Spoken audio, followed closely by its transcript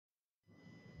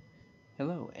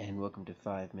Hello and welcome to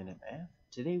 5-Minute Math.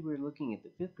 Today we're looking at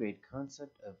the 5th grade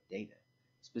concept of data,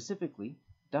 specifically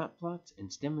dot plots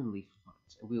and stem and leaf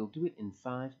plots, and we'll do it in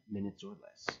 5 minutes or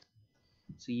less.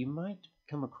 So you might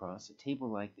come across a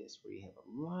table like this where you have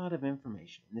a lot of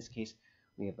information. In this case,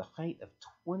 we have the height of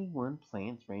 21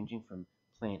 plants ranging from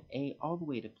plant A all the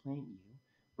way to plant U,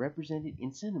 represented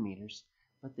in centimeters,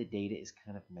 but the data is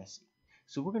kind of messy.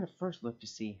 So we're going to first look to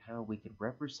see how we could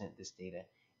represent this data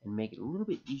and make it a little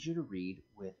bit easier to read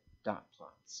with dot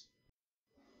plots.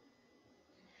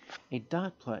 A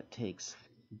dot plot takes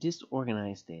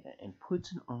disorganized data and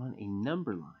puts it on a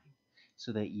number line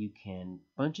so that you can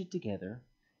bunch it together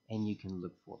and you can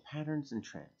look for patterns and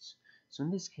trends. So in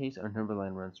this case, our number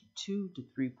line runs from 2 to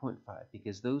 3.5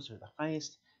 because those are the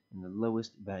highest and the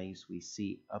lowest values we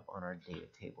see up on our data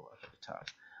table up at the top.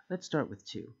 Let's start with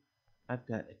 2. I've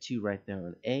got a 2 right there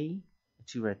on A, a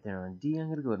 2 right there on D. I'm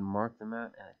going to go ahead and mark them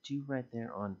out, and a 2 right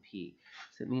there on P.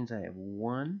 So that means I have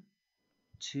 1,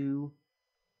 2,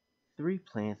 3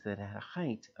 plants that had a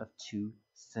height of 2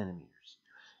 centimeters.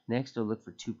 Next, I'll look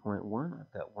for 2.1.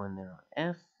 I've got one there on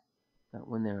F, got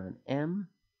one there on M,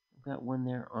 I've got one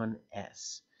there on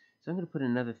S. So I'm going to put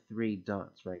another 3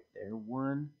 dots right there.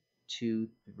 1, 2,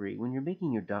 3. When you're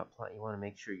making your dot plot, you want to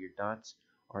make sure your dots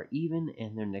are even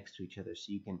and they're next to each other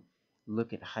so you can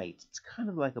look at heights. It's kind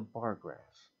of like a bar graph,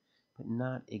 but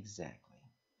not exactly.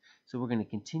 So we're going to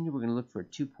continue. We're going to look for a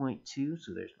 2.2.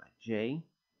 So there's my J.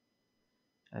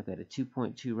 I've got a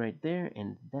 2.2 right there,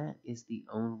 and that is the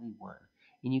only one.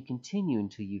 And you continue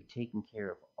until you've taken care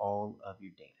of all of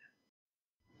your data.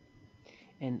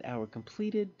 And our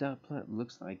completed dot plot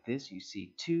looks like this. You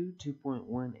see 2,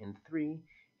 2.1, and 3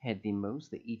 had the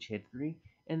most. They each had 3.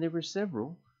 And there were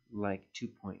several, like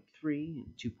 2.3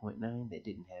 and 2.9, that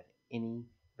didn't have any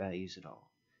values at all.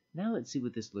 Now let's see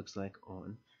what this looks like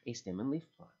on a stem and leaf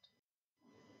plot.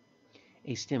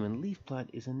 A stem and leaf plot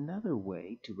is another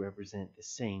way to represent the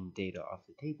same data off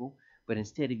the table, but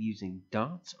instead of using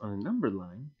dots on a number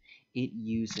line, it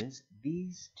uses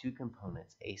these two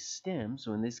components. A stem,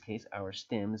 so in this case our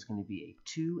stem is going to be a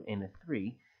 2 and a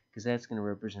 3, because that's going to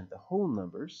represent the whole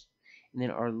numbers, and then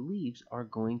our leaves are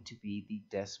going to be the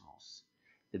decimals.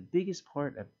 The biggest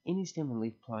part of any stem and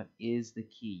leaf plot is the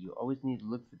key. You always need to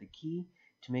look for the key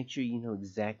to make sure you know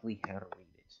exactly how to read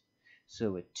it.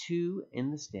 So a 2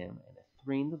 in the stem and a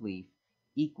 3 in the leaf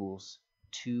equals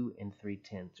 2 and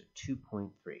 3/10, or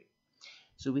 2.3.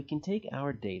 So we can take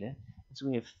our data, and so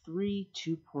we have 3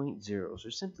 2.0s,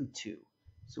 or simply 2.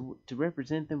 So to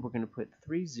represent them, we're going to put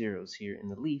 3 zeros here in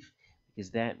the leaf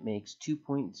because that makes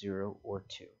 2.0 or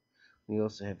 2. We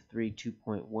also have 3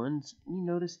 2.1s. You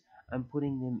notice I'm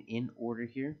putting them in order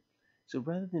here. So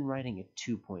rather than writing a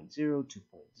 2.0,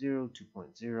 2.0,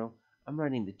 2.0, I'm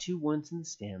writing the 2 ones in the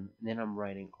stem, and then I'm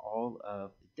writing all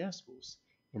of the decimals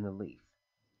in the leaf.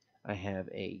 I have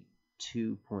a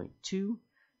 2.2,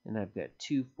 and I've got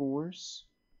 2 4s.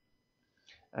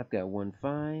 I've got 1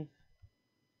 5,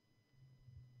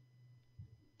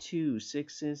 2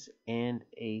 6s, and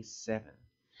a 7.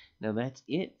 Now that's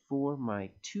it for my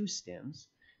 2 stems,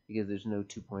 because there's no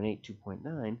 2.8,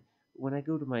 2.9. When I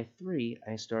go to my 3,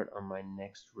 I start on my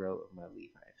next row of my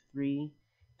leaf. I have 3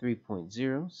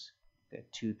 3.0s,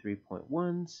 got 2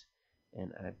 3.1s,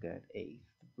 and I've got a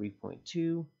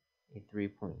 3.2, a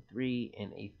 3.3,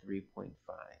 and a 3.5.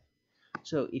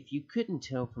 So if you couldn't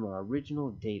tell from our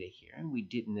original data here, and we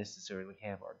didn't necessarily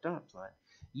have our dot plot,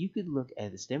 you could look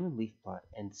at the stem and leaf plot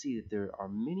and see that there are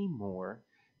many more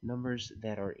numbers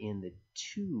that are in the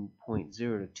 2.0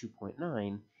 to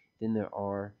 2.9 than there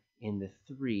are in the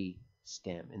 3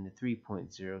 stem, in the 3.0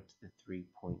 to the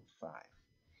 3.5.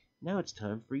 Now it's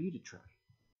time for you to try.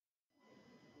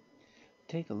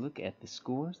 Take a look at the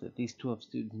scores that these 12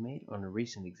 students made on a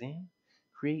recent exam.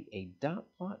 Create a dot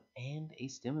plot and a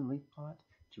stem and leaf plot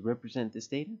to represent this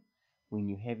data. When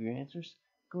you have your answers,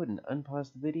 go ahead and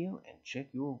unpause the video and check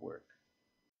your work.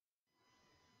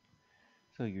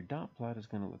 So your dot plot is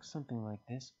going to look something like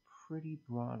this. Pretty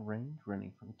broad range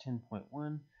running from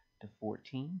 10.1 to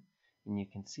 14. And you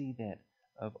can see that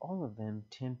of all of them,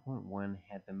 10.1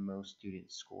 had the most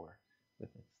students score, with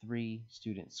 3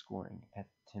 students scoring at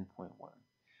 10.1.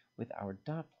 With our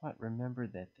dot plot, remember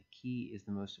that the key is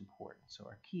the most important. So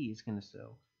our key is going to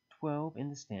show 12 in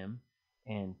the stem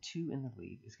and 2 in the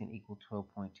leaf is going to equal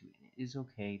 12.2. And it is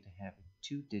okay to have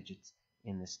 2 digits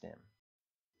in the stem.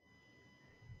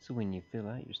 So when you fill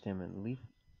out your stem and leaf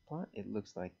plot, it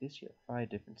looks like this. You have 5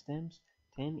 different stems,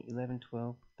 10, 11,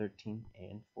 12, 13,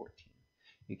 and 14.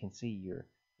 You can see your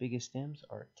biggest stems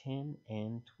are 10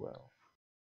 and 12.